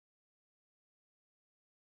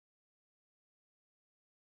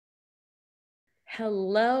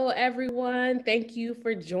Hello, everyone. Thank you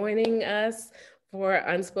for joining us for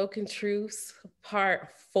Unspoken Truths, part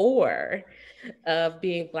 4 of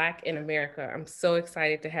Being Black in America. I'm so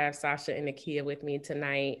excited to have Sasha and Nakia with me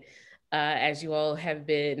tonight. As you all have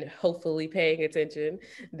been hopefully paying attention,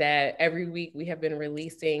 that every week we have been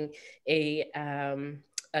releasing a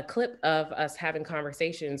clip of us having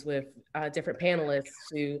conversations with different panelists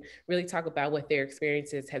to really talk about what their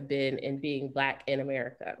experiences have been in being Black in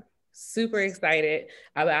America. Super excited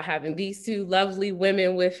about having these two lovely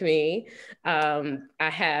women with me. I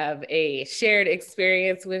have a shared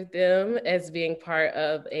experience with them as being part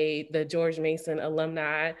of the George Mason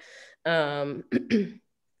alumni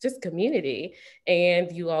just community, and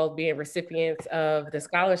you all being recipients of the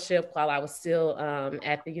scholarship while I was still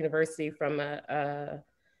at the university from a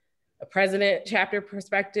president chapter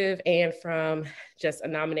perspective and from just a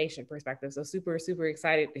nomination perspective. So super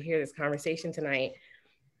excited to hear this conversation tonight.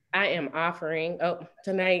 I am offering,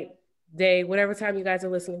 tonight, day, whatever time you guys are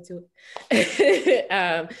listening to it.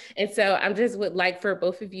 And so I'm just would like for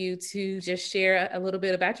both of you to just share a little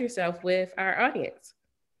bit about yourself with our audience.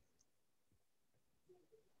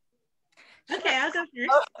 Okay, I'll go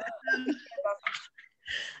first.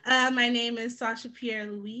 My name is Sasha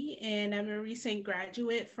Pierre-Louis, and I'm a recent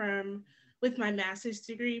graduate with my master's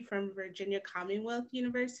degree from Virginia Commonwealth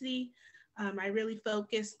University. I really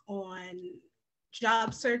focus on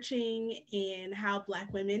job searching and how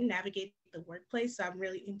Black women navigate the workplace. So I'm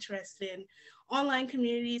really interested in online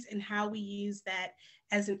communities and how we use that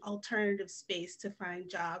as an alternative space to find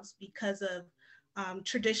jobs because of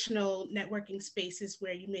traditional networking spaces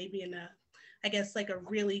where you may be in like a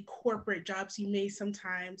really corporate jobs, you may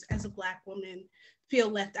sometimes as a Black woman feel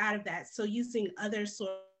left out of that. So using other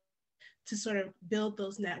to sort of build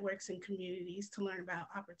those networks and communities to learn about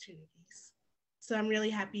opportunities. So I'm really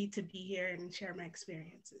happy to be here and share my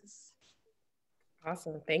experiences.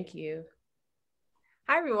 Awesome, thank you.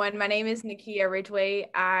 Hi, everyone. My name is Nakia Ridgeway.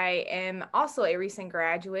 I am also a recent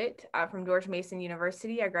graduate from George Mason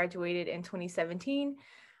University. I graduated in 2017.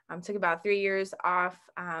 Took about 3 years off,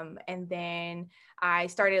 and then I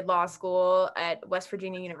started law school at West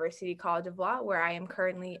Virginia University College of Law, where I am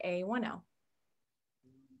currently a 1L.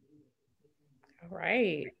 All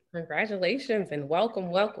right, congratulations and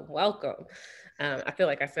welcome. I feel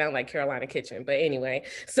like I sound like Carolina Kitchen, but anyway,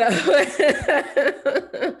 so,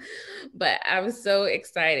 but I'm so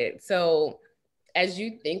excited. So as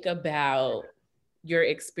you think about your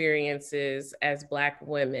experiences as Black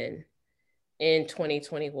women in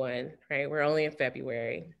 2021, right? We're only in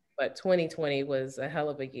February, but 2020 was a hell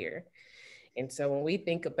of a year. And so when we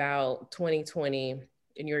think about 2020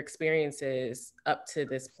 and your experiences up to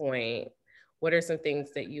this point, what are some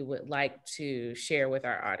things that you would like to share with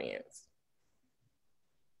our audience?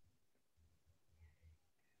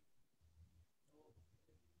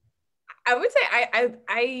 I would say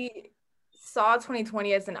I saw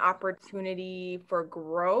 2020 as an opportunity for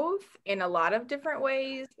growth in a lot of different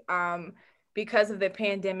ways. Because of the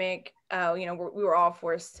pandemic, we were all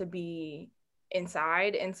forced to be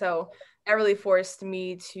inside. And so that really forced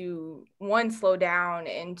me to, one, slow down,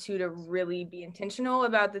 and two, to really be intentional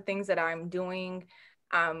about the things that I'm doing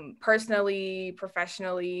personally,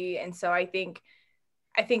 professionally. And so I think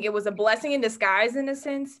it was a blessing in disguise in a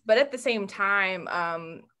sense, but at the same time,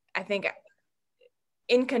 I think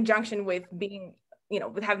in conjunction with being,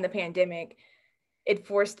 with having the pandemic, it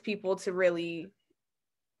forced people to really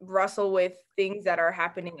wrestle with things that are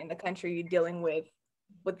happening in the country, dealing with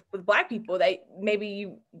Black people that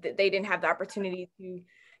maybe they didn't have the opportunity to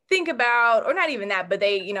think about, or not even that, but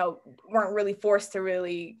they, weren't really forced to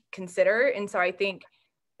really consider. And so I think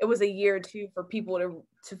it was a year or two for people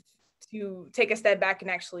to take a step back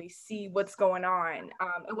and actually see what's going on,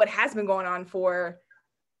 and what has been going on for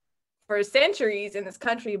centuries in this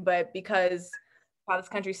country, but because how this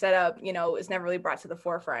country's set up, is never really brought to the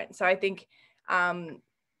forefront. So I think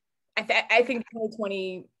I think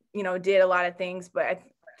 2020, did a lot of things, but I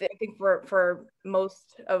think for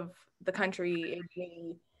most of the country, it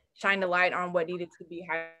really shined a light on what needed to be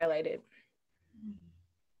highlighted.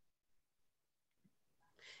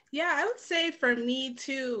 Yeah, I would say for me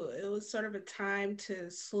too, it was sort of a time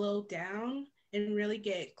to slow down and really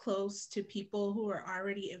get close to people who are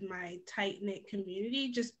already in my tight-knit community,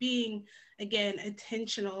 just being, again,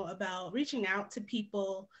 intentional about reaching out to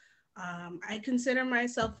people. I consider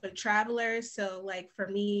myself a traveler. So like for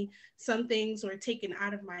me, some things were taken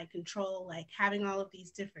out of my control, like having all of these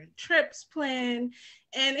different trips planned.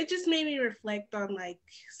 And it just made me reflect on like,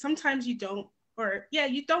 sometimes you don't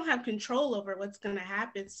have control over what's going to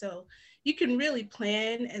happen. So you can really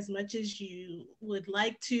plan as much as you would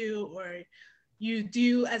like to, or you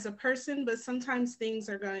do as a person, but sometimes things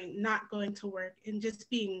are not going to work, and just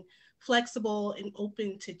being flexible and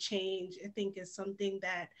open to change, I think, is something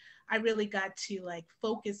that I really got to like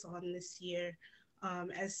focus on this year,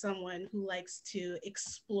 as someone who likes to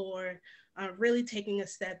explore, really taking a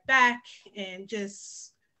step back and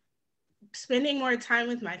just spending more time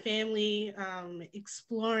with my family,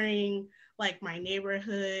 exploring like my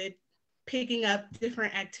neighborhood, picking up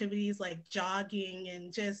different activities like jogging,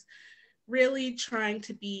 and just really trying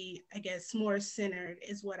to be, I guess, more centered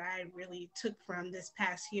is what I really took from this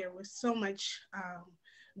past year, with so much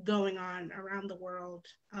going on around the world,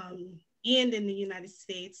 and in the United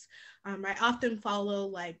States. I often follow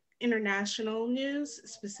like international news,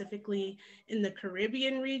 specifically in the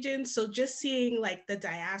Caribbean region. So just seeing like the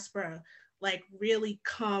diaspora like really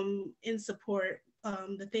come in support,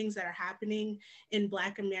 the things that are happening in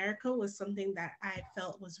Black America, was something that I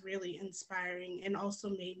felt was really inspiring, and also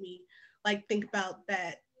made me like think about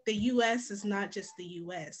that the US is not just the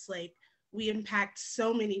US. Like, we impact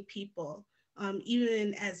so many people,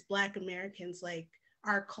 even as Black Americans. Like,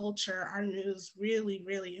 our culture, our news really,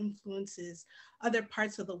 really influences other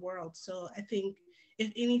parts of the world. So I think,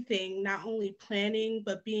 if anything, not only planning,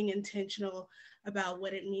 but being intentional about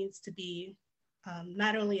what it means to be,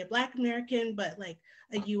 not only a Black American, but like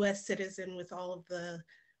a US citizen, with all of the,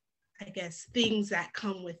 I guess, things that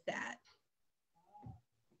come with that.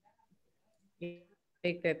 I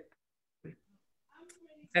think that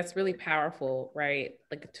that's really powerful, right?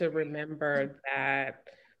 Like, to remember that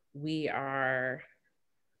we are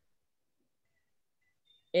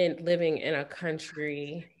living in a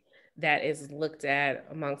country that is looked at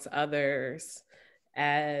amongst others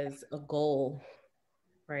as a goal,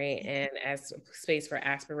 right? And as a space for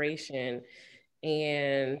aspiration.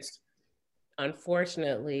 And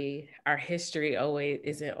unfortunately, our history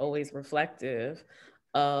isn't always reflective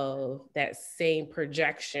of that same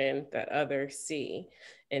projection that others see.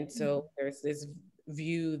 And so there's this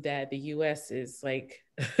view that the US is like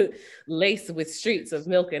laced with streets of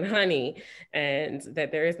milk and honey, and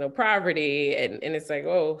that there is no poverty. And it's like,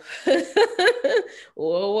 oh,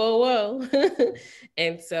 whoa.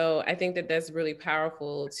 And so I think that that's really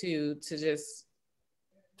powerful to just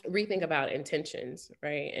rethink about intentions,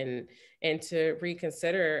 right? And to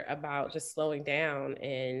reconsider about just slowing down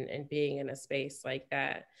and being in a space like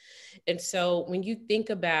that. And so when you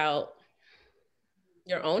think about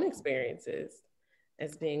your own experiences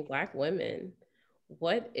as being Black women,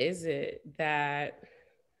 what is it that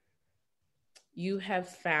you have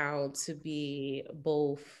found to be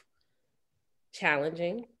both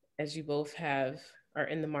challenging, as you both are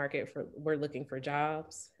in the market we're looking for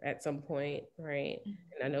jobs at some point, right?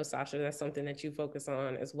 And I know, Sasha, that's something that you focus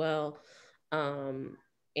on as well. And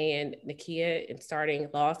Nakia, in starting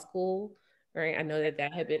law school, right? I know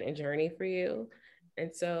that had been a journey for you.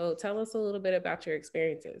 And so tell us a little bit about your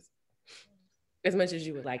experiences, as much as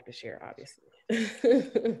you would like to share, obviously.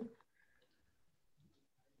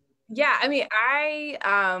 Yeah, I mean,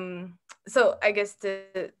 so I guess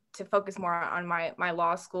to focus more on my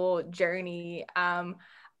law school journey,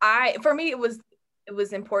 for me, it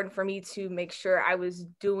was important for me to make sure I was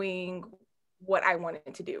doing what I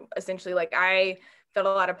wanted to do. Essentially, like, I felt a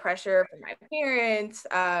lot of pressure from my parents,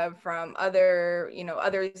 from others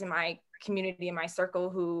in my community, in my circle,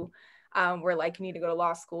 who were like, you need to go to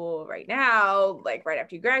law school right now, like right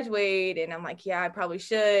after you graduate. And I'm like, yeah, I probably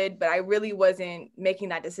should, but I really wasn't making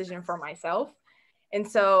that decision for myself. And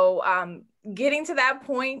so getting to that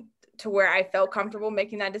point to where I felt comfortable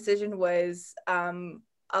making that decision was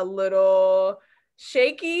a little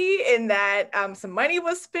shaky, in that some money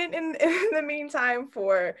was spent in the meantime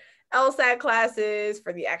for LSAT classes,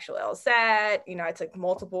 for the actual LSAT. I took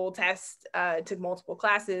multiple tests, took multiple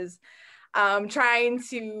classes, trying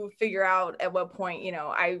to figure out at what point,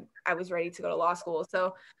 I was ready to go to law school.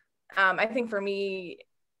 So I think for me,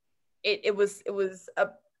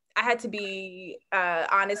 I had to be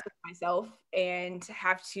honest with myself, and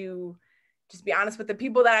have to just be honest with the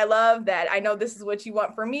people that I love, that I know this is what you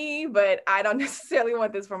want for me, but I don't necessarily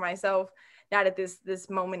want this for myself, not at this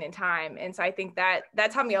moment in time. And so I think that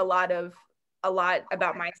taught me a lot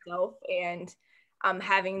about myself, and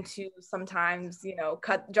having to sometimes,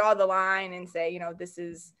 draw the line and say, this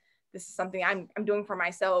is something I'm doing for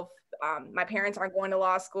myself. My parents aren't going to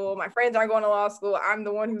law school. My friends aren't going to law school. I'm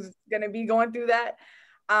the one who's going to be going through that.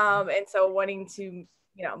 And so wanting to,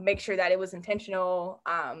 make sure that it was intentional,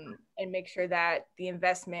 and make sure that the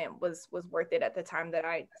investment was worth it at the time that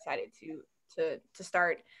I decided to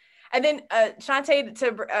start. And then Chantée,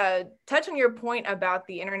 to touch on your point about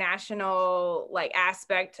the international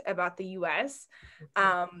aspect about the US,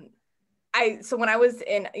 So when I was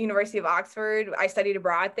in University of Oxford, I studied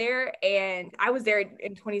abroad there, and I was there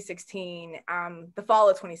in 2016, the fall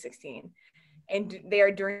of 2016, and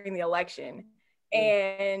there during the election.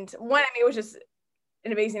 And one, I mean, it was just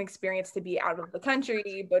an amazing experience to be out of the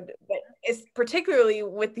country, but it's particularly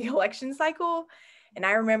with the election cycle. And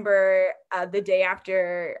I remember the day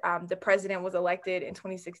after the president was elected in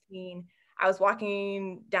 2016, I was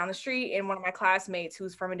walking down the street, and one of my classmates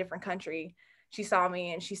who's from a different country, she saw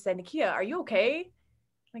me and she said, "Nakia, are you okay?"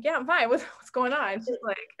 I'm like, "Yeah, I'm fine. What's going on?" She's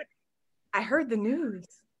like, "I heard the news."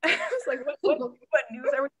 I was like, what news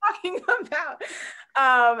are we talking about?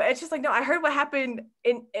 And she's like, "No, I heard what happened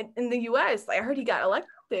in the US. Like, I heard he got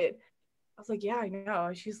elected." I was like, "Yeah, I know."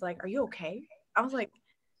 And she's like, "Are you okay?" I was like,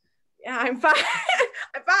 "Yeah, I'm fine."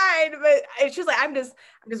 I'm fine. But she's like, I'm just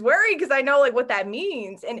worried because I know like what that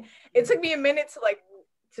means. And it took me a minute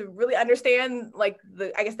to really understand like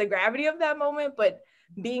the gravity of that moment. But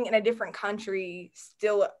being in a different country,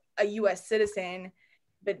 still a US citizen,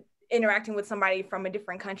 but interacting with somebody from a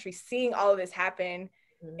different country, seeing all of this happen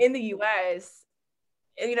in the US,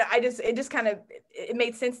 it just kind of, it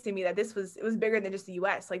made sense to me that it was bigger than just the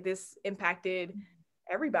US. Like this impacted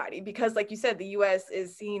everybody, because like you said, the US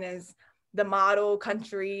is seen as the model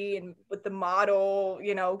country and with the model,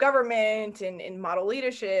 government and model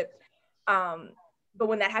leadership. But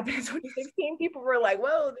when that happened in 2016, people were like,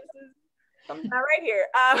 "Whoa, this is something not right here."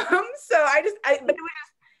 So but it was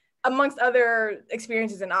just amongst other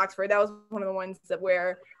experiences in Oxford, that was one of the ones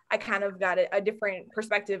where I kind of got a different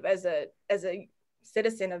perspective as a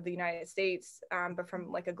citizen of the United States, but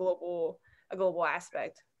from like a global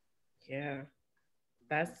aspect. Yeah,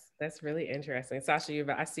 that's really interesting. Sasha,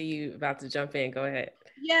 I see you about to jump in. Go ahead.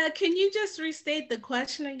 Yeah, can you just restate the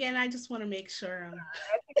question again? I just want to make sure.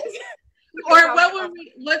 Or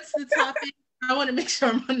what's the topic? I want to make sure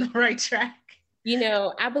I'm on the right track.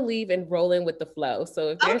 I believe in rolling with the flow. So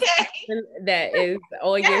if there's something that is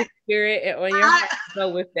on your spirit and on your heart, go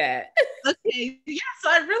with that. Okay. Yeah. So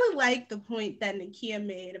I really like the point that Nakia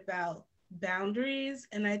made about boundaries.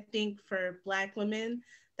 And I think for Black women,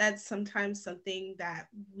 that's sometimes something that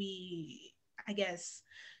we, I guess,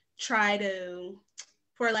 try to,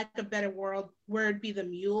 for like a better word, be the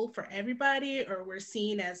mule for everybody, or we're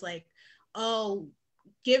seen as like, oh,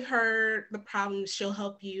 give her the problem, she'll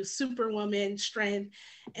help you, superwoman strength.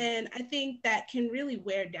 And I think that can really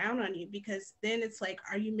wear down on you, because then it's like,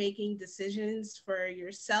 are you making decisions for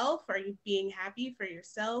yourself? Are you being happy for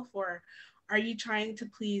yourself? Or are you trying to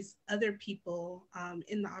please other people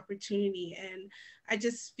in the opportunity? And I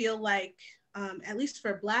just feel like, at least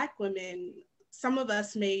for Black women, some of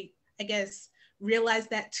us may, I guess, realize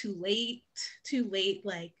that too late,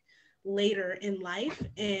 like later in life.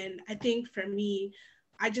 And I think for me,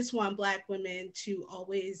 I just want Black women to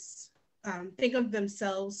always think of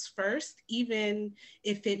themselves first, even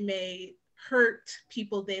if it may hurt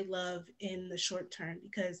people they love in the short term,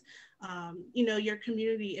 because your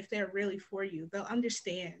community, if they're really for you, they'll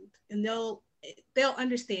understand, and they'll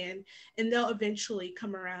understand, and they'll eventually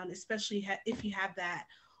come around, especially if you have that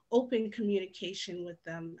open communication with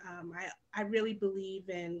them. I really believe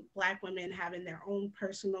in Black women having their own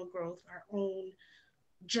personal growth, our own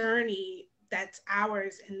journey that's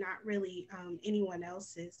ours and not really anyone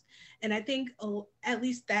else's. And I think at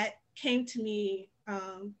least that came to me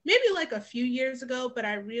maybe like a few years ago, but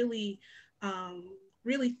I really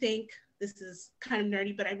think, this is kind of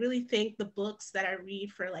nerdy, but I really think the books that I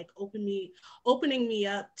read for like opening me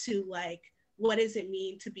up to like, what does it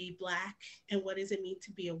mean to be Black and what does it mean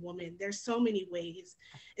to be a woman? There's so many ways.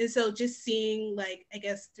 And so just seeing, like, I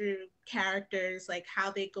guess through characters, like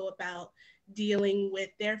how they go about dealing with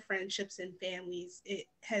their friendships and families, it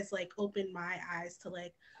has like opened my eyes to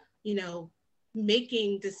like,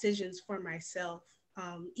 making decisions for myself.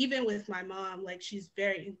 Even with my mom, like she's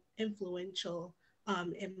very influential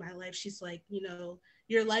in my life. She's like,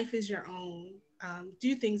 your life is your own.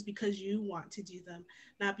 Do things because you want to do them,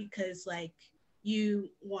 not because like you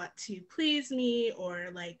want to please me, or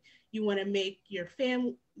like you want to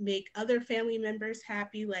make other family members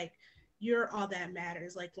happy. Like, you're all that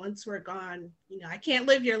matters. Like, once we're gone, I can't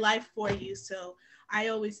live your life for you. So I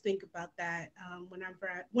always think about that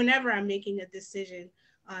whenever I'm making a decision,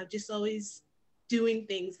 just always doing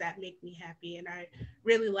things that make me happy. And I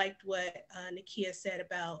really liked what Nakia said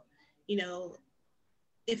about,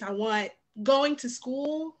 if I want going to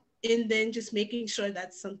school, and then just making sure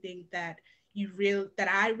that's something that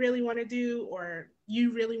I really want to do, or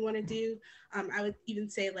you really want to do. I would even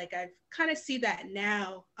say, like, I kind of see that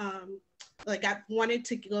now. Like, I've wanted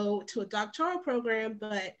to go to a doctoral program,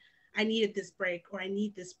 but I needed this break, or I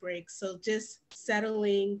need this break. So just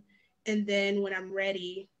settling, and then when I'm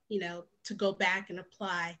ready, to go back and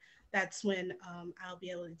apply, that's when I'll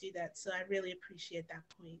be able to do that. So I really appreciate that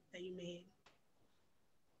point that you made.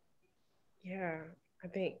 Yeah, I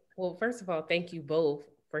think, well, first of all, thank you both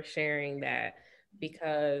for sharing that,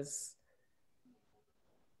 because,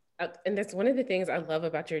 and that's one of the things I love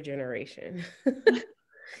about your generation.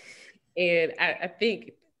 And I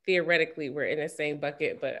think theoretically we're in the same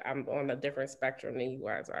bucket, but I'm on a different spectrum than you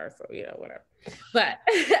guys are. So, whatever. But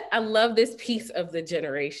I love this piece of the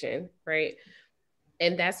generation, right?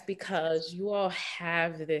 And that's because you all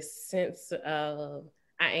have this sense of,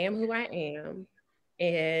 I am who I am.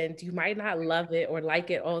 And you might not love it or like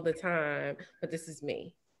it all the time, but this is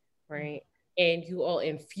me, right? And you all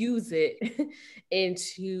infuse it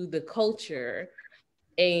into the culture,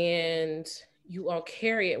 and you all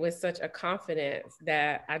carry it with such a confidence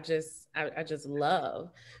that I just love,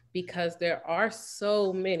 because there are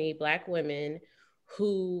so many Black women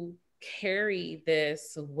who carry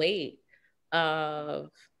this weight of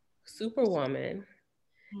superwoman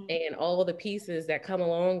and all the pieces that come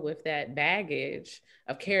along with that baggage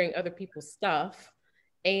of carrying other people's stuff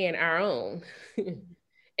and our own.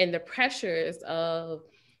 And the pressures of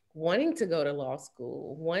wanting to go to law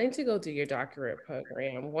school, wanting to go do your doctorate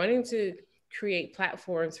program, wanting to create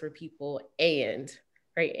platforms for people, and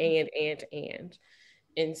right,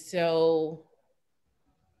 and so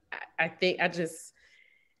I think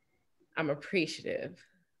I'm appreciative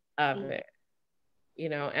of it,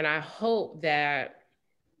 and I hope that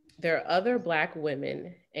there are other Black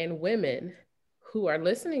women and women who are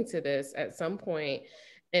listening to this at some point,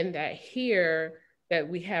 and that hear that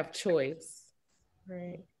we have choice,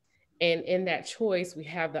 right? And in that choice, we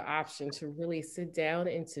have the option to really sit down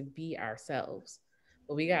and to be ourselves.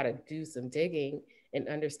 But we got to do some digging and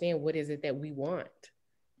understand, what is it that we want,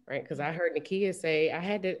 right? Because I heard Nakia say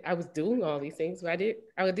I was doing all these things, but I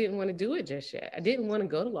didn't want to do it just yet. I didn't want to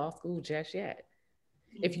go to law school just yet.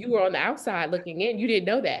 If you were on the outside looking in, you didn't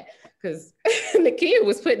know that, because Nakia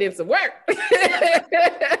was putting in some work.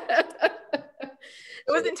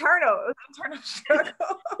 It was internal. It was internal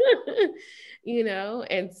struggle.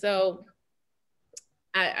 And so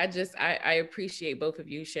I appreciate both of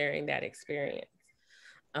you sharing that experience.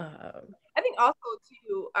 I think also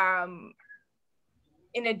too,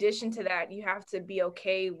 in addition to that, you have to be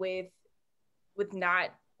okay with not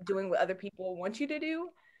doing what other people want you to do,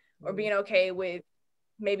 or being okay with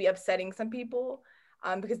maybe upsetting some people.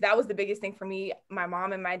 Because that was the biggest thing for me. My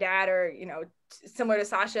mom and my dad are, similar to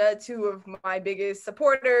Sasha, two of my biggest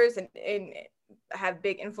supporters and have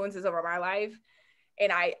big influences over my life.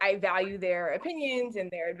 And I value their opinions and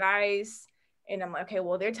their advice. And I'm like, okay,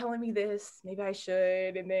 well, they're telling me this, maybe I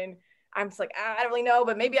should. And then I'm just like, I don't really know,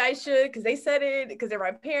 but maybe I should, because they said it, because they're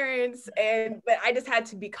my parents. But I just had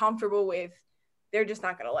to be comfortable with, they're just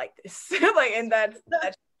not gonna like this. And that's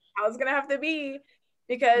how it's gonna have to be,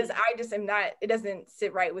 because I just am not, it doesn't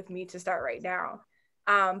sit right with me to start right now.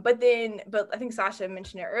 But I think Sasha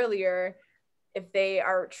mentioned it earlier, if they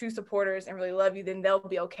are true supporters and really love you, then they'll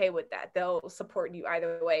be okay with that. They'll support you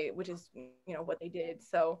either way, which is, what they did.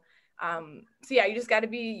 So yeah, you gotta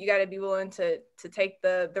be willing to take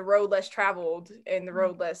the road less traveled and the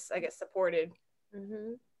road less, I guess, supported.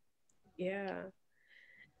 Mm-hmm. Yeah.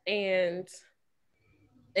 And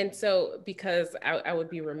so, because I would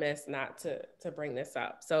be remiss not to bring this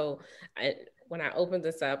up. So when I opened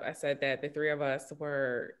this up, I said that the three of us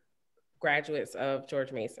were graduates of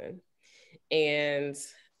George Mason. And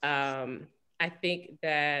I think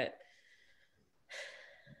that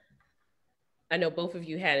I know both of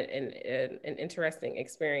you had an interesting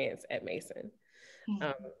experience at Mason.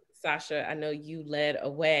 Sasha, I know you led a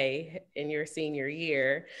way in your senior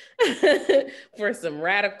year for some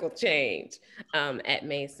radical change at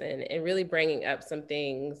Mason, and really bringing up some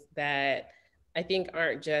things that I think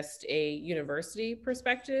aren't just a university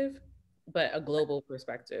perspective, but a global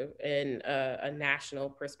perspective and a national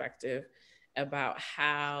perspective about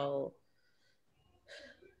how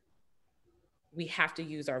we have to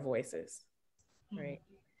use our voices, right?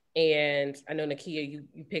 And I know, Nakia, you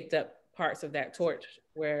picked up parts of that torch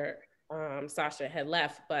where Sasha had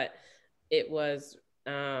left, but it was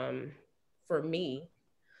for me,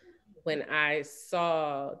 when I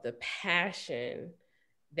saw the passion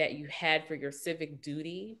that you had for your civic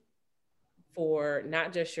duty, for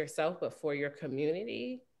not just yourself, but for your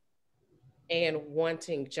community, and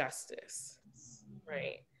wanting justice,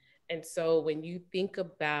 right? And so when you think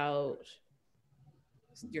about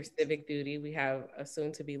your civic duty, we have a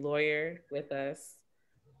soon-to-be lawyer with us,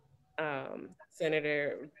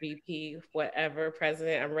 Senator, VP, whatever,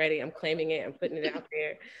 President, I'm ready, I'm claiming it, I'm putting it out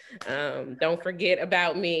there. Don't forget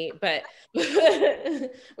about me. But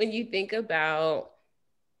when you think about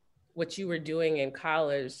what you were doing in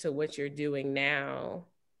college to what you're doing now,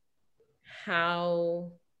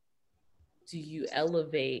 how do you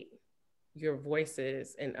elevate your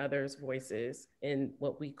voices and others' voices in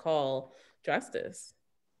what we call justice?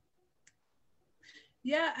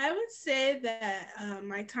 Yeah, I would say that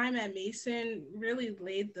my time at Mason really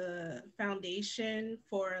laid the foundation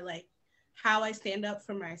for like how I stand up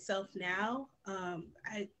for myself now.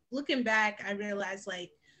 I looking back, I realized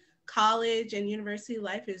like college and university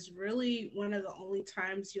life is really one of the only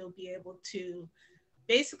times you'll be able to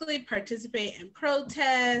basically participate in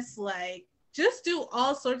protests, like just do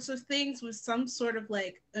all sorts of things with some sort of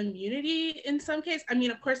like immunity in some case. I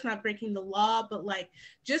mean, of course, not breaking the law, but like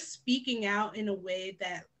just speaking out in a way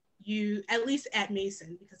that you, at least at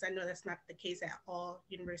Mason, because I know that's not the case at all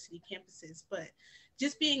university campuses, but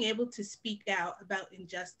just being able to speak out about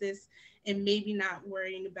injustice and maybe not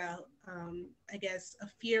worrying about, I guess, a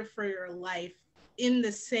fear for your life in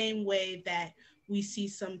the same way that we see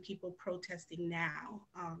some people protesting now.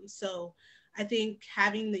 So I think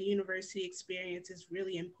having the university experience is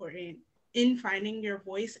really important in finding your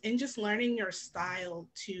voice and just learning your style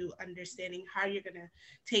to understanding how you're going to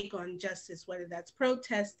take on justice, whether that's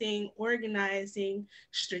protesting, organizing,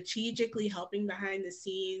 strategically helping behind the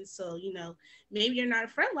scenes. So, you know, maybe you're not a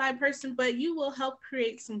frontline person, but you will help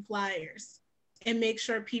create some flyers and make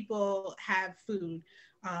sure people have food.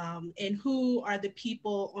 And who are the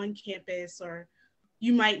people on campus or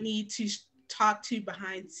you might need to talk to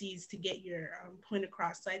behind scenes to get your point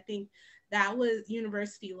across. So I think that was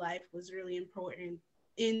university life was really important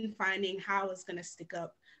in finding how I was going to stick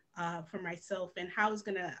up for myself and how I was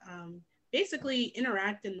going to basically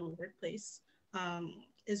interact in the workplace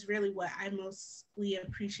is really what I mostly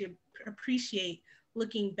appreciate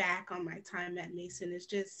looking back on my time at Mason is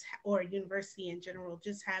just, or university in general,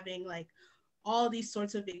 just having like all these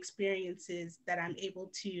sorts of experiences that I'm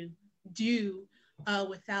able to do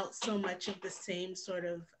without so much of the same sort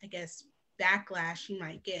of, I guess, backlash you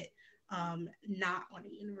might get not on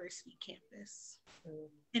a university campus.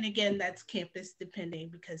 And again, that's campus depending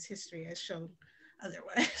because history has shown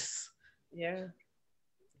otherwise. Yeah.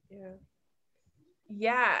 Yeah.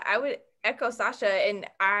 Yeah, I would echo Sasha, and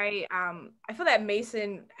I feel that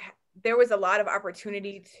Mason, there was a lot of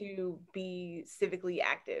opportunity to be civically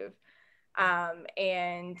active,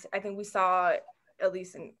 and I think we saw, at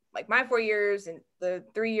least in like my 4 years and the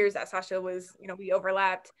 3 years that Sasha was, you know, we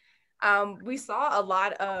overlapped. We saw a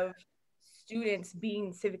lot of students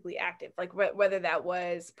being civically active, like whether that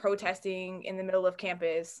was protesting in the middle of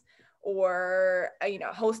campus or you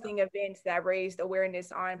know, hosting events that raised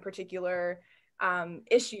awareness on particular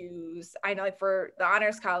issues. I know, like for the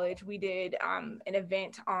Honors College, we did an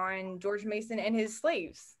event on George Mason and his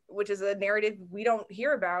slaves, which is a narrative we don't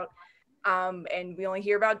hear about. And we only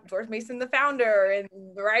hear about George Mason, the founder and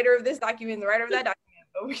the writer of this document, the writer of that document,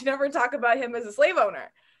 but we never talk about him as a slave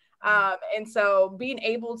owner. And so being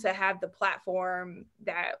able to have the platform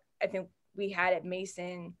that I think we had at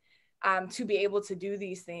Mason to be able to do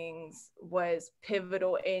these things was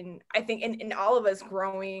pivotal in, I think, in all of us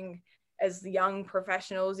growing as young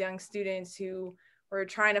professionals, young students who were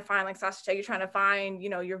trying to find, like Sasha said, you're trying to find, you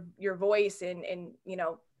know, your voice and, you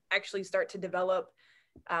know, actually start to develop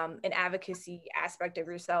an advocacy aspect of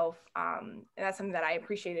yourself. And that's something that I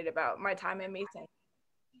appreciated about my time at Mason.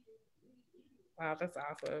 Wow, that's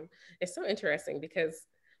awesome. It's so interesting because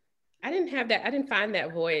I didn't have that, I didn't find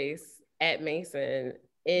that voice at Mason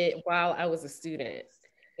while I was a student.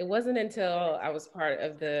 It wasn't until I was part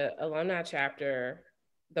of the alumni chapter,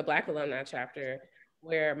 the Black alumni chapter,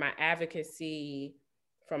 where my advocacy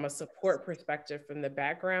from a support perspective from the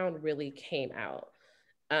background really came out.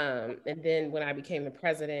 And then when I became the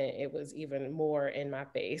president, it was even more in my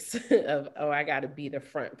face of, oh, I got to be the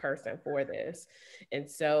front person for this. And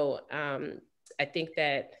so I think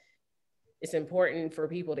that it's important for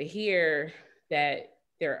people to hear that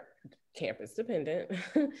they're campus dependent.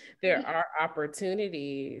 There are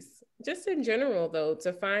opportunities just in general, though,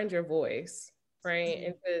 to find your voice, right?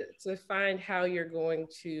 And to find how you're going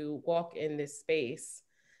to walk in this space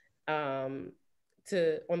on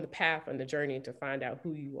the path, on the journey to find out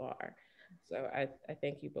who you are. So I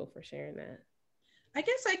thank you both for sharing that. I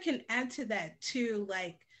guess I can add to that too,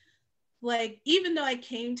 like even though I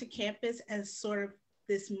came to campus as sort of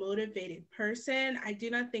this motivated person, I do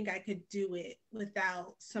not think I could do it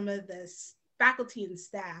without some of the faculty and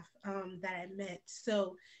staff that I met.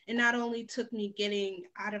 So it not only took me getting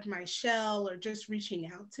out of my shell or just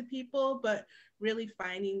reaching out to people, but really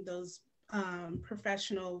finding those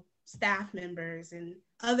professional staff members and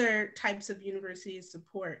other types of university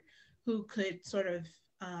support who could sort of,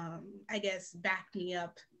 I guess, back me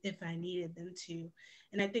up if I needed them to.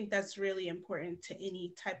 And I think that's really important to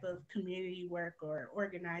any type of community work or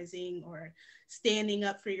organizing or standing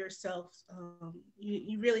up for yourself.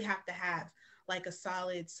 You really have to have like a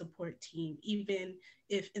solid support team, even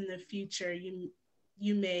if in the future you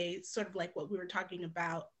may, sort of like what we were talking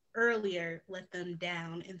about earlier, let them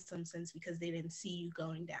down in some sense because they didn't see you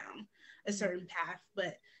going down a certain path.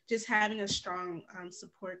 But just having a strong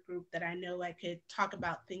support group that I know I could talk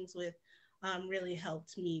about things with really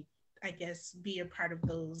helped me, I guess, be a part of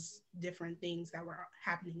those different things that were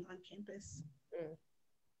happening on campus.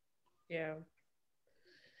 Yeah.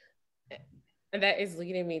 And that is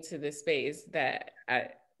leading me to this space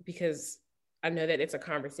because I know that it's a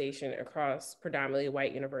conversation across predominantly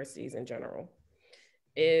white universities in general,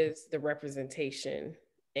 is the representation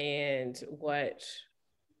and what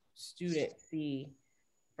students see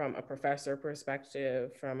from a professor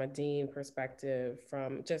perspective, from a dean perspective,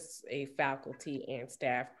 from just a faculty and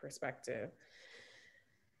staff perspective.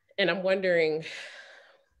 And I'm wondering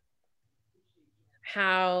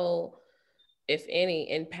how, if any,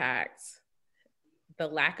 impacts the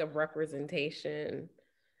lack of representation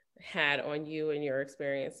had on you and your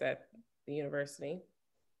experience at the university.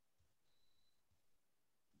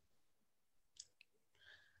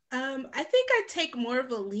 I think I take more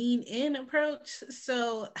of a lean in approach.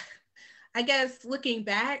 So I guess looking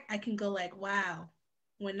back, I can go like, wow,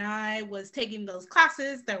 when I was taking those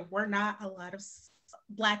classes, there were not a lot of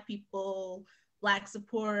Black people, Black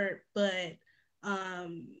support, but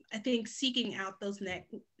I think seeking out those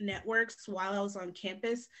networks while I was on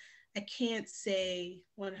campus, I can't say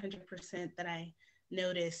 100% that I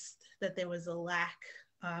noticed that there was a lack,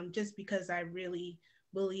 just because I really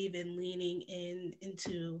believe in leaning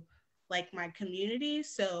into like my community.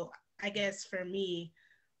 So I guess for me,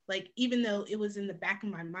 like, even though it was in the back of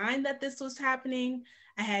my mind that this was happening,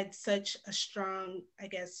 I had such a strong, I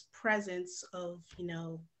guess, presence of,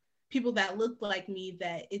 people that looked like me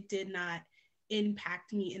that it did not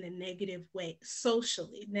impact me in a negative way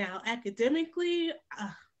socially. Now, academically,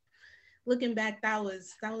 looking back,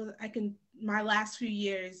 my last few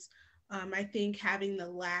years, I think having the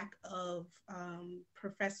lack of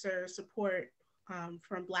professor support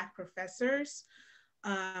from Black professors,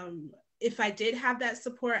 if I did have that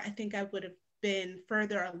support, I think I would have been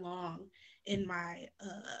further along in my,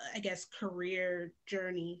 I guess, career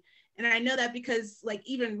journey. And I know that because, like,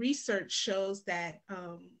 even research shows that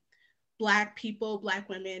Black people, Black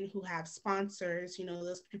women who have sponsors,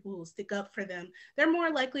 those people who stick up for them, they're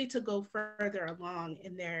more likely to go further along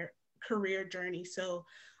in their career journey. So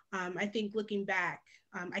I think looking back,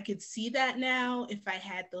 I could see that now if I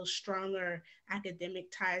had those stronger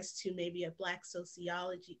academic ties to maybe a Black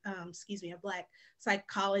a Black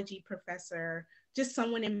psychology professor, just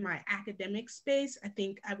someone in my academic space. I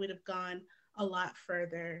think I would have gone a lot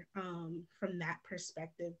further from that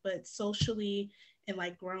perspective. But socially and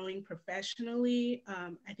like growing professionally,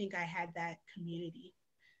 I think I had that community.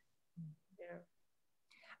 Yeah.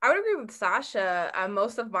 I would agree with Sasha.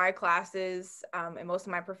 Most of my classes and most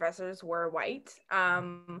of my professors were white.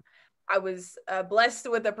 I was blessed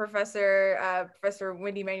with a professor, Professor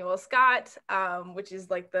Wendy Manuel Scott, which is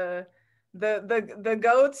like the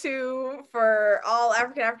go-to for all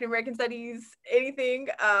African American studies, anything.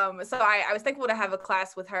 So I was thankful to have a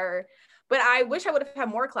class with her, but I wish I would have had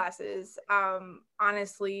more classes,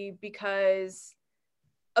 honestly, because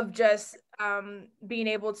of just being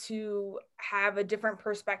able to have a different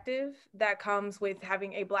perspective that comes with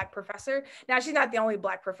having a Black professor. Now, she's not the only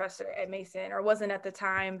Black professor at Mason, or wasn't at the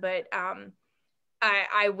time, but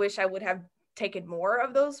I wish I would have taken more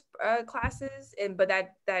of those classes. But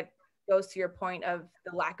that goes to your point of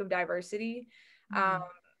the lack of diversity. Mm-hmm.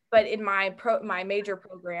 But in my major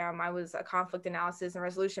program, I was a conflict analysis and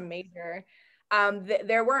resolution major.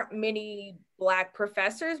 There weren't many Black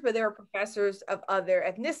professors, but there were professors of other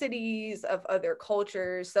ethnicities, of other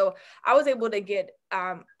cultures. So I was able to get,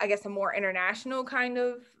 I guess, a more international kind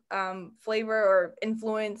of flavor or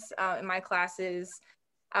influence in my classes,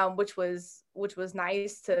 which was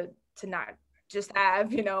nice to not just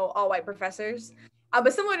have, all white professors.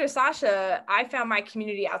 But similar to Sasha, I found my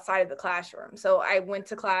community outside of the classroom. So I went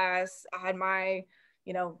to class, I had my,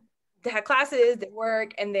 had classes, did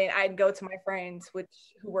work, and then I'd go to my friends, who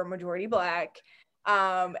were majority Black.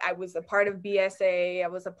 I was a part of BSA. I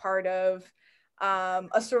was a part of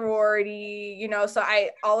a sorority, so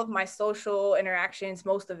all of my social interactions,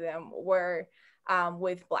 most of them were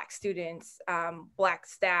with Black students, Black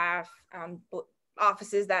staff,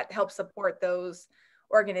 offices that help support those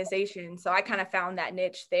organizations. So I kind of found that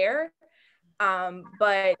niche there.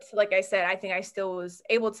 But like I said, I think I still was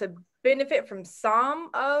able to benefit from some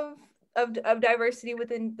of of diversity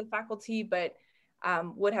within the faculty, but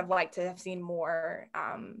would have liked to have seen more,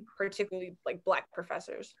 particularly like Black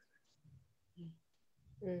professors.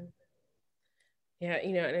 Mm. Yeah,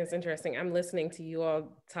 and it's interesting. I'm listening to you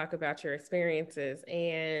all talk about your experiences,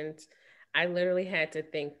 and I literally had to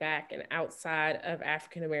think back. And outside of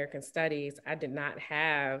African American studies, I did not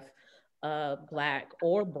have a Black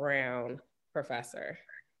or brown professor,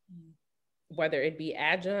 whether it be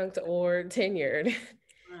adjunct or tenured.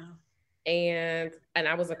 Wow. And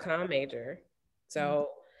I was a comm major. So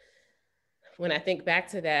when I think back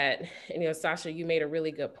to that, and Sasha, you made a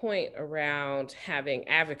really good point around having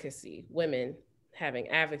advocacy, women having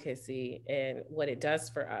advocacy and what it does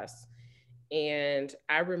for us. And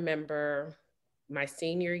I remember my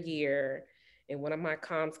senior year in one of my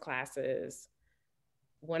comms classes,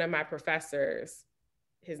 one of my professors,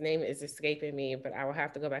 his name is escaping me, but I will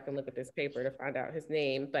have to go back and look at this paper to find out his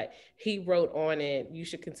name, but he wrote on it, you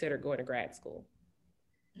should consider going to grad school.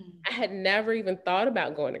 I had never even thought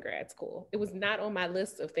about going to grad school. It was not on my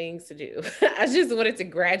list of things to do. I just wanted to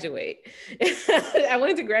graduate. I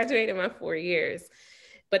wanted to graduate in my 4 years.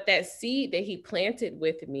 But that seed that he planted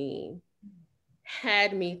with me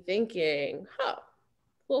had me thinking, well,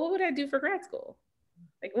 what would I do for grad school?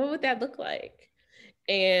 Like, what would that look like?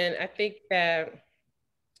 And I think that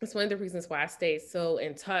it's one of the reasons why I stayed so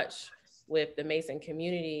in touch with the Mason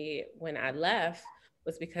community when I left,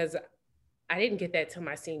 was because I didn't get that till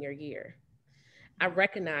my senior year. I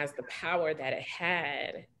recognized the power that it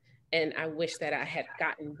had. And I wish that I had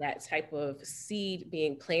gotten that type of seed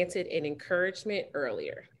being planted and encouragement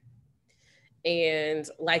earlier. And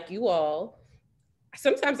like you all,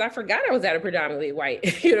 sometimes I forgot I was at a predominantly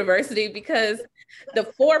white university because the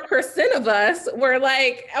 4% of us were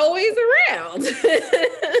like always around.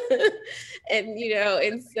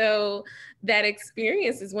 And so that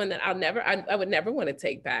experience is one that I would never want to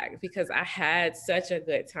take back, because I had such a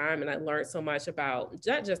good time and I learned so much about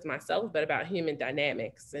not just myself, but about human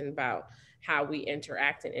dynamics and about how we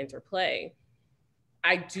interact and interplay.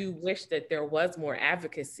 I do wish that there was more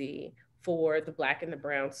advocacy for the Black and the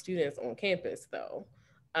brown students on campus, though,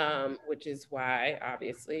 which is why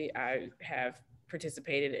obviously I have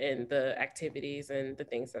participated in the activities and the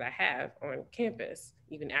things that I have on campus,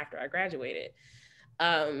 even after I graduated.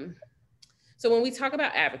 So when we talk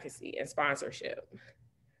about advocacy and sponsorship,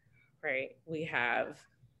 right, we have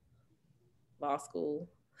law school,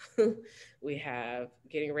 we have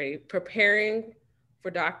getting ready, preparing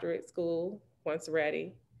for doctorate school once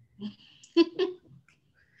ready.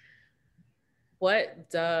 What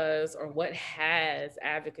does, or what has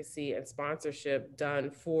advocacy and sponsorship done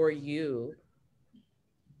for you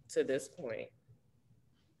to this point?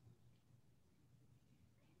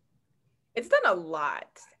 It's done a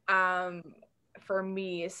lot for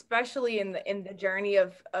me, especially in the journey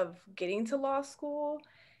of getting to law school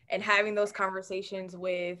and having those conversations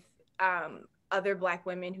with other Black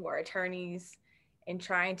women who are attorneys, and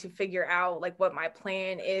trying to figure out like what my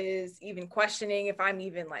plan is, even questioning if I'm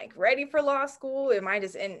even like ready for law school. Am I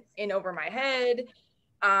just in over my head?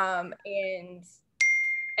 And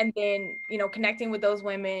then, connecting with those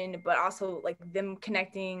women, but also like them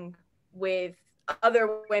connecting with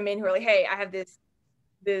other women who are like, hey, I have this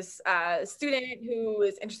student who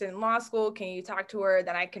is interested in law school. Can you talk to her?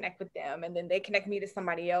 Then I connect with them, and then they connect me to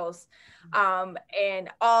somebody else. And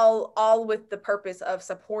all with the purpose of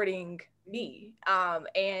supporting me.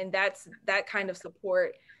 And that kind of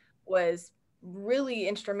support was really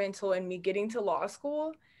instrumental in me getting to law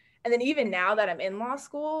school. And then even now that I'm in law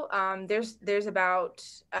school, there's about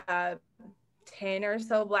 10 or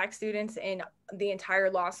so Black students in the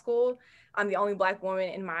entire law school. I'm the only Black woman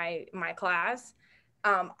in my class.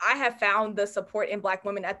 I have found the support in Black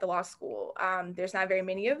women at the law school. There's not very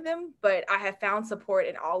many of them, but I have found support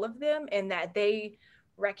in all of them, and that they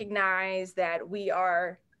recognize that we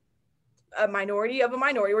are a minority of a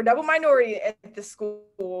minority. We're double minority at the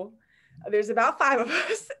school. There's about 5 of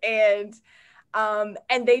us, and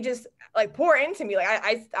they just like pour into me.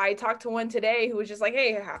 Like I talked to one today who was just like,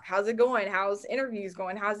 hey, how's it going? How's interviews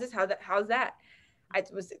going? How's this? How's that? I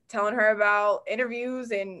was telling her about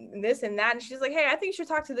interviews and this and that. And she's like, hey, I think you should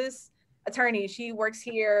talk to this attorney. She works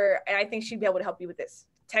here, and I think she'd be able to help you with this.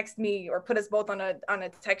 Text me or put us both on a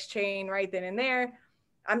text chain right then and there.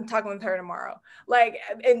 I'm talking with her tomorrow. Like,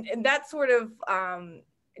 and that sort of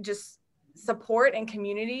just support and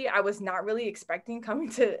community I was not really expecting coming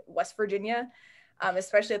to West Virginia,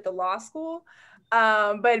 especially at the law school.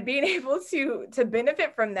 But being able to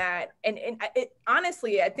benefit from that, and it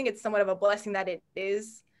honestly, I think it's somewhat of a blessing that it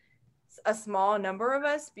is a small number of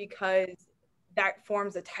us, because that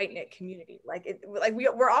forms a tight-knit community.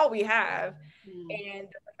 We're all we have. And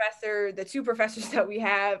the two professors that we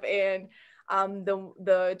have, and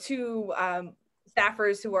the two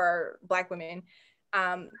staffers who are Black women,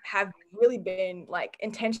 have really been like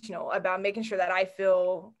intentional about making sure that I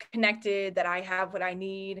feel connected, that I have what I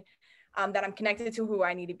need, that I'm connected to who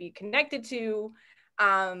I need to be connected to.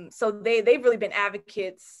 So they've really been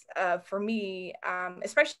advocates for me,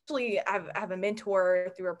 especially I have a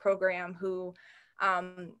mentor through a program who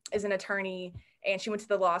is an attorney, and she went to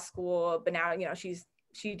the law school, but now, you know,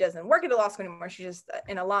 she doesn't work at the law school anymore. She's just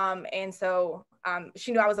an alum. And so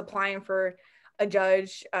she knew I was applying for a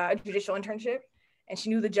judicial internship. And she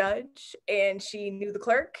knew the judge, and she knew the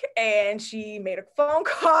clerk, and she made a phone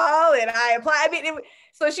call, and I applied. I mean,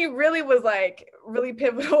 so she really was like really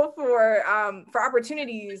pivotal for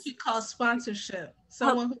opportunities. You call sponsorship,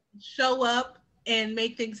 someone who can show up and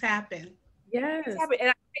make things happen. Yes. And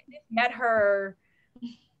I just met her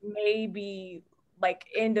maybe like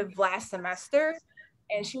end of last semester,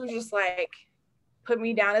 and she was just like, put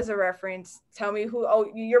me down as a reference, tell me who, oh,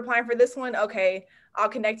 you're applying for this one? Okay, I'll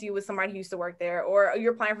connect you with somebody who used to work there. Or, oh,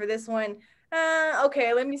 you're applying for this one?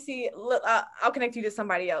 Okay, let me see. I'll connect you to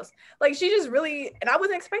somebody else. Like, she just really, and I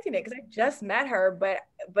wasn't expecting it because I just met her,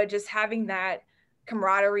 but just having that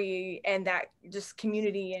camaraderie and that just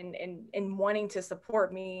community and wanting to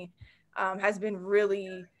support me has been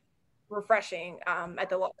really refreshing at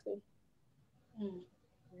the law school.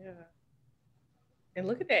 Yeah. And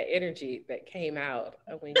look at that energy that came out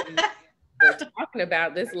when you were talking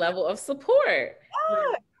about this level of support.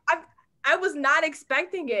 I was not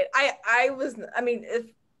expecting it. I mean,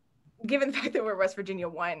 given the fact that we're West Virginia,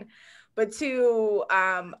 one, but two,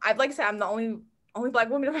 I'd like to say I'm the only Black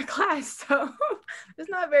woman in my class. So there's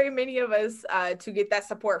not very many of us to get that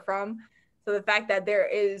support from. So the fact that there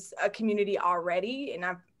is a community already,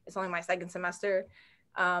 and it's only my second semester,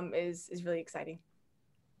 is really exciting.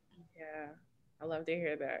 Yeah. I love to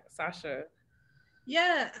hear that. Sasha.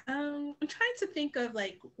 Yeah, I'm trying to think of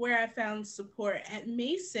like where I found support at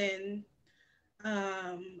Mason.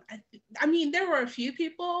 I mean, there were a few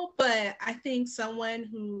people, but I think someone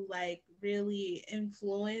who like really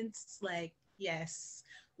influenced, like, yes,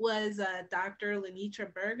 was Dr.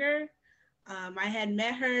 Lenitra Berger. I had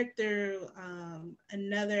met her through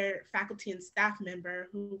another faculty and staff member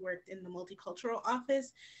who worked in the multicultural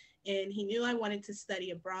office, and he knew I wanted to study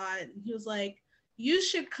abroad. And he was like, you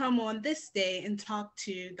should come on this day and talk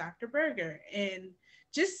to Dr. Berger. And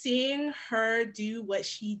just seeing her do what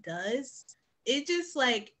she does, it just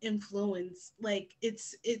like influenced, like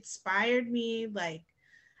it's inspired me. Like,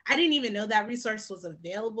 I didn't even know that resource was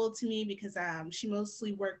available to me because she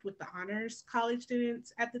mostly worked with the honors college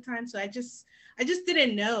students at the time. So I just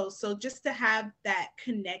didn't know. So just to have that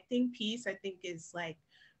connecting piece, I think is like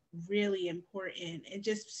really important, and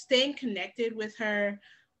just staying connected with her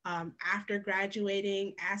after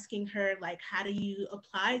graduating, asking her like, how do you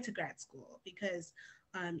apply to grad school? Because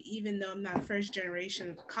even though I'm not a first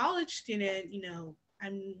generation college student, you know,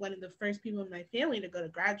 I'm one of the first people in my family to go to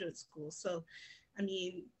graduate school. So, I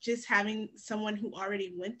mean, just having someone who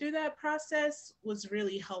already went through that process was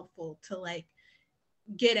really helpful to like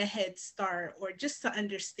get a head start or just to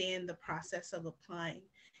understand the process of applying.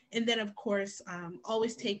 And then, of course,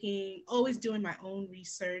 always doing my own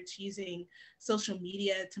research, using social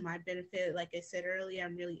media to my benefit. Like I said earlier,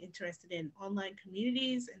 I'm really interested in online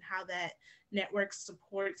communities and how that network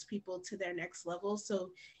supports people to their next level. So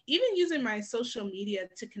even using my social media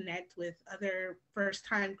to connect with other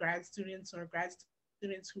first-time grad students or grad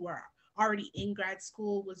students who are already in grad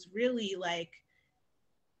school was really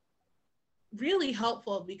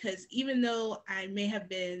helpful, because even though I may have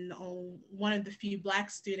been one of the few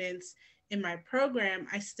Black students in my program,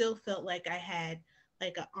 I still felt like I had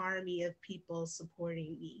like an army of people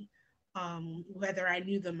supporting me, whether I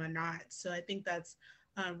knew them or not. So I think that's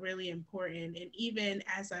really important. And even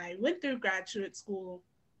as I went through graduate school,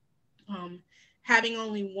 having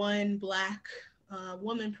only one Black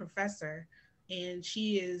woman professor, and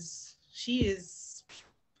she is,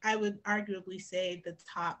 I would arguably say,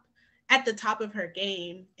 at the top of her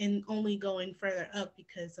game, and only going further up,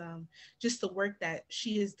 because just the work that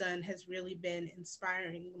she has done has really been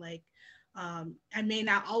inspiring. Like, I may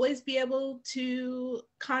not always be able to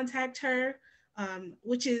contact her,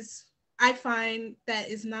 which is, I find that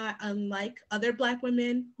is not unlike other Black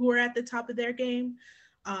women who are at the top of their game.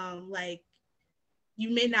 Like,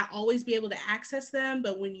 you may not always be able to access them,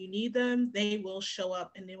 but when you need them, they will show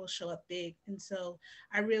up, and they will show up big. And so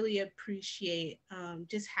I really appreciate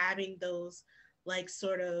just having those, like,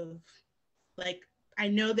 sort of, like, I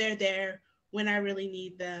know they're there when I really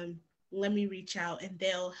need them, let me reach out and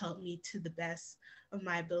they'll help me to the best of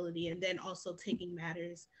my ability. And then also taking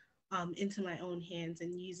matters into my own hands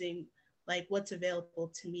and using like what's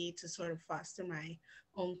available to me to sort of foster my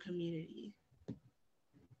own community.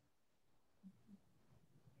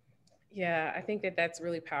 Yeah, I think that that's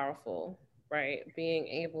really powerful, right? Being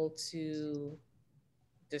able to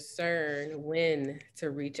discern when to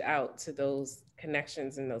reach out to those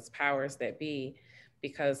connections and those powers that be,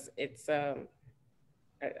 because it's I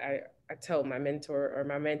tell my mentor or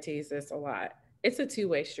my mentees this a lot. It's a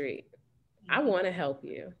two-way street. I want to help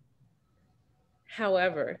you.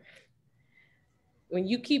 However, when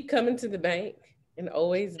you keep coming to the bank and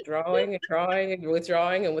always drawing and drawing and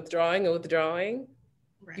withdrawing and withdrawing and withdrawing,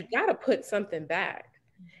 Right. you got to put something back.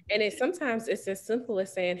 And sometimes it's as simple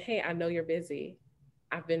as saying, hey, I know you're busy.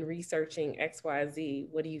 I've been researching XYZ.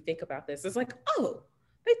 What do you think about this? It's like, oh,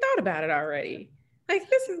 they thought about it already. Like,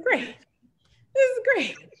 this is great. This is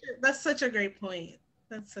great. That's such a great point.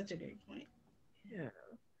 That's such a great point. Yeah.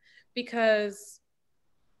 Because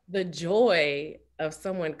the joy of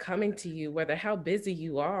someone coming to you, whether how busy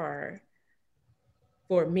you are,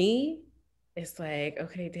 for me, it's like,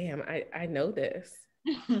 okay, damn, I know this.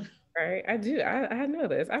 Right? I do. I know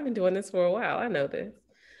this. I've been doing this for a while. I know this.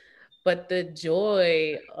 But the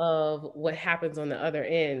joy of what happens on the other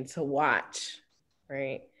end to watch,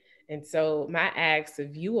 right? And so my acts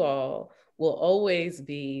of you all will always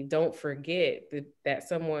be, don't forget that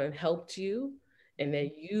someone helped you and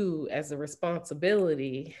that you as a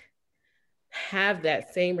responsibility have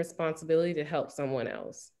that same responsibility to help someone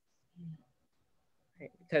else.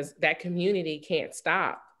 Right? Because that community can't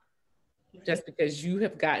stop just because you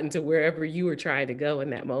have gotten to wherever you were trying to go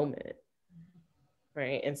in that moment.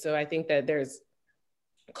 Right. And so I think that there's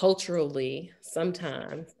culturally,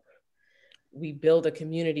 sometimes we build a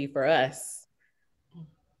community for us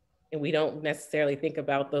and we don't necessarily think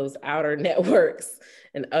about those outer networks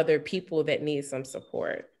and other people that need some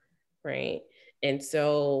support. Right. And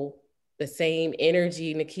so the same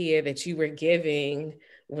energy, Nakia, that you were giving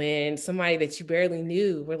when somebody that you barely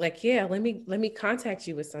knew were like, yeah, let me contact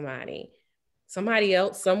you with somebody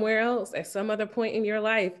else, somewhere else, at some other point in your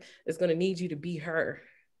life is going to need you to be her.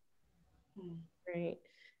 Right.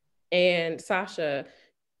 And Sasha,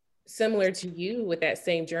 similar to you with that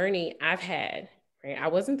same journey I've had, right? I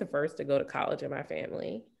wasn't the first to go to college in my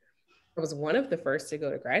family. I was one of the first to go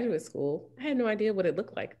to graduate school. I had no idea what it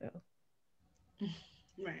looked like though.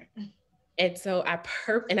 Right. And so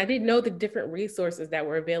and I didn't know the different resources that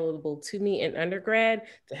were available to me in undergrad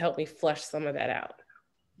to help me flush some of that out.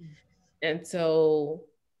 And so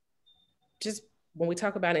just when we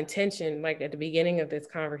talk about intention, like at the beginning of this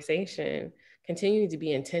conversation, continuing to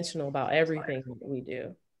be intentional about everything that we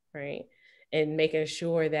do, right? And making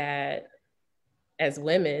sure that as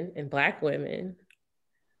women and Black women,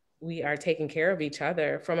 we are taking care of each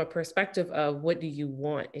other from a perspective of what do you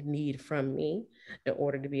want and need from me in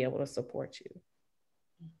order to be able to support you,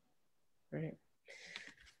 right?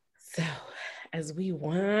 So as we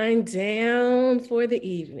wind down for the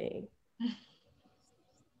evening,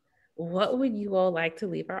 what would you all like to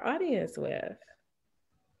leave our audience with?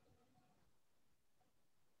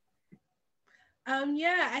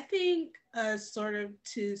 Yeah, I think sort of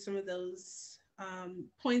to some of those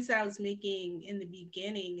points that I was making in the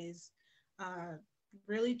beginning is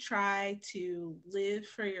really try to live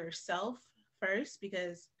for yourself first,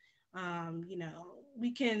 because I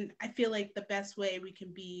feel like the best way we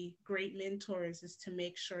can be great mentors is to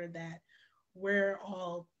make sure that we're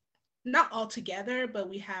all not all together, but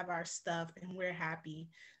we have our stuff and we're happy,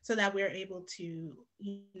 so that we're able to,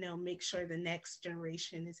 make sure the next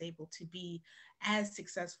generation is able to be as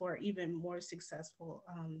successful or even more successful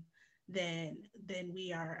than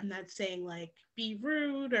we are. I'm not saying like be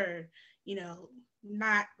rude or,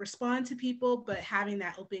 not respond to people, but having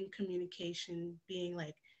that open communication, being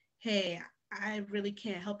like, hey, I really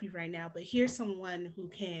can't help you right now, but here's someone who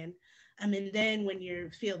can. And then when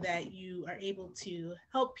you feel that you are able to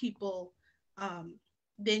help people,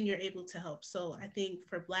 then you're able to help. So I think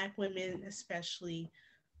for Black women, especially,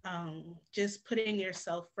 just putting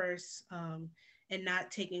yourself first and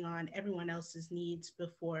not taking on everyone else's needs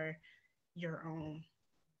before your own.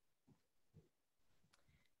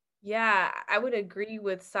 Yeah, I would agree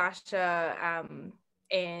with Sasha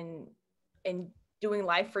in doing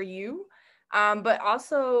life for you, but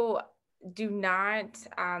also do not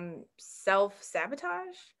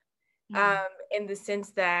self-sabotage in the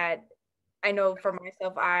sense that I know for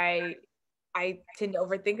myself, I tend to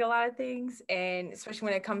overthink a lot of things, and especially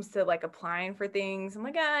when it comes to like applying for things, I'm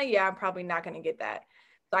like, yeah, I'm probably not going to get that.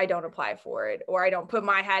 So I don't apply for it, or I don't put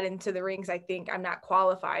my hat into the ring because I think I'm not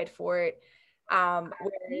qualified for it. Are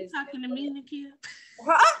you talking to me, Nakia?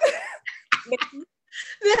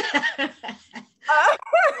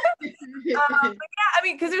 Yeah, I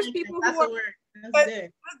mean, because there's people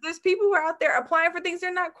there's people who are out there applying for things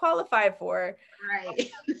they're not qualified for, right?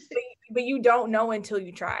 But you don't know until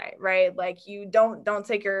you try, right? Like you don't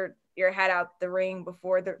take your head out the ring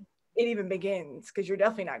before it even begins, because you're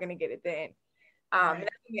definitely not going to get it then. And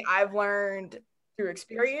I've learned through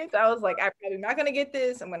experience. I was like, I'm probably not going to get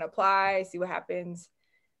this. I'm going to apply, see what happens,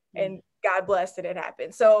 and God bless that it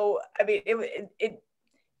happened. So I mean,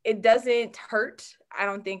 it doesn't hurt, I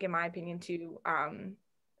don't think, in my opinion, to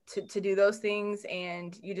do those things,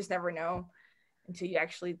 and you just never know until you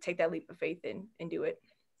actually take that leap of faith and do it.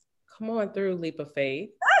 Come on through, leap of faith.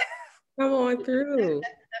 Come on through.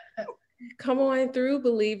 Come on through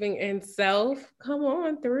believing in self. Come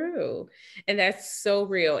on through. And that's so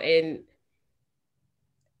real. And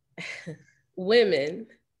women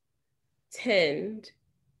tend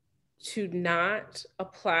to not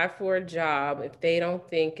apply for a job if they don't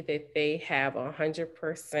think that they have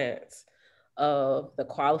 100% of the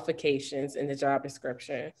qualifications in the job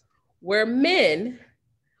description, where men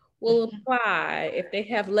will apply if they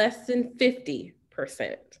have less than 50%.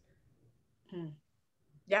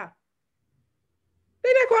 Yeah.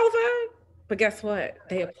 They're not qualified, but guess what?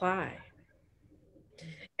 They apply.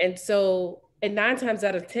 And so, and 9 times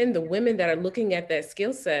out of 10, the women that are looking at that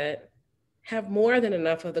skill set have more than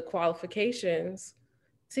enough of the qualifications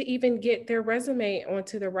to even get their resume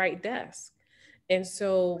onto the right desk. And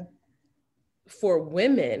so for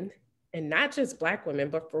women, and not just Black women,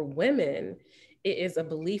 but for women, it is a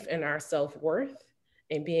belief in our self-worth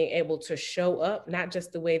and being able to show up, not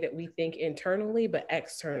just the way that we think internally, but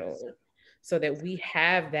externally, so that we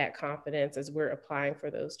have that confidence as we're applying for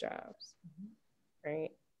those jobs, right?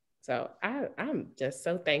 So I'm just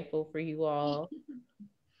so thankful for you all.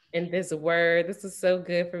 And this word, this is so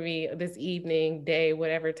good for me this evening, day,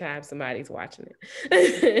 whatever time somebody's watching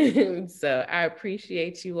it. So I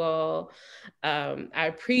appreciate you all. I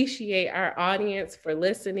appreciate our audience for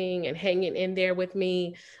listening and hanging in there with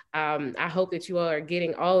me. I hope that you all are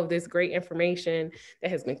getting all of this great information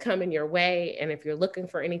that has been coming your way. And if you're looking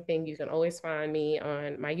for anything, you can always find me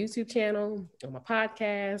on my YouTube channel, on my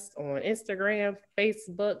podcast, on Instagram,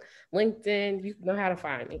 Facebook, LinkedIn. You know how to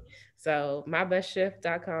find me. So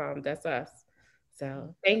mybestshift.com, that's us.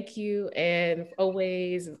 So thank you. And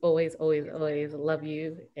always love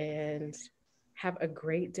you, and have a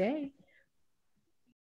great day.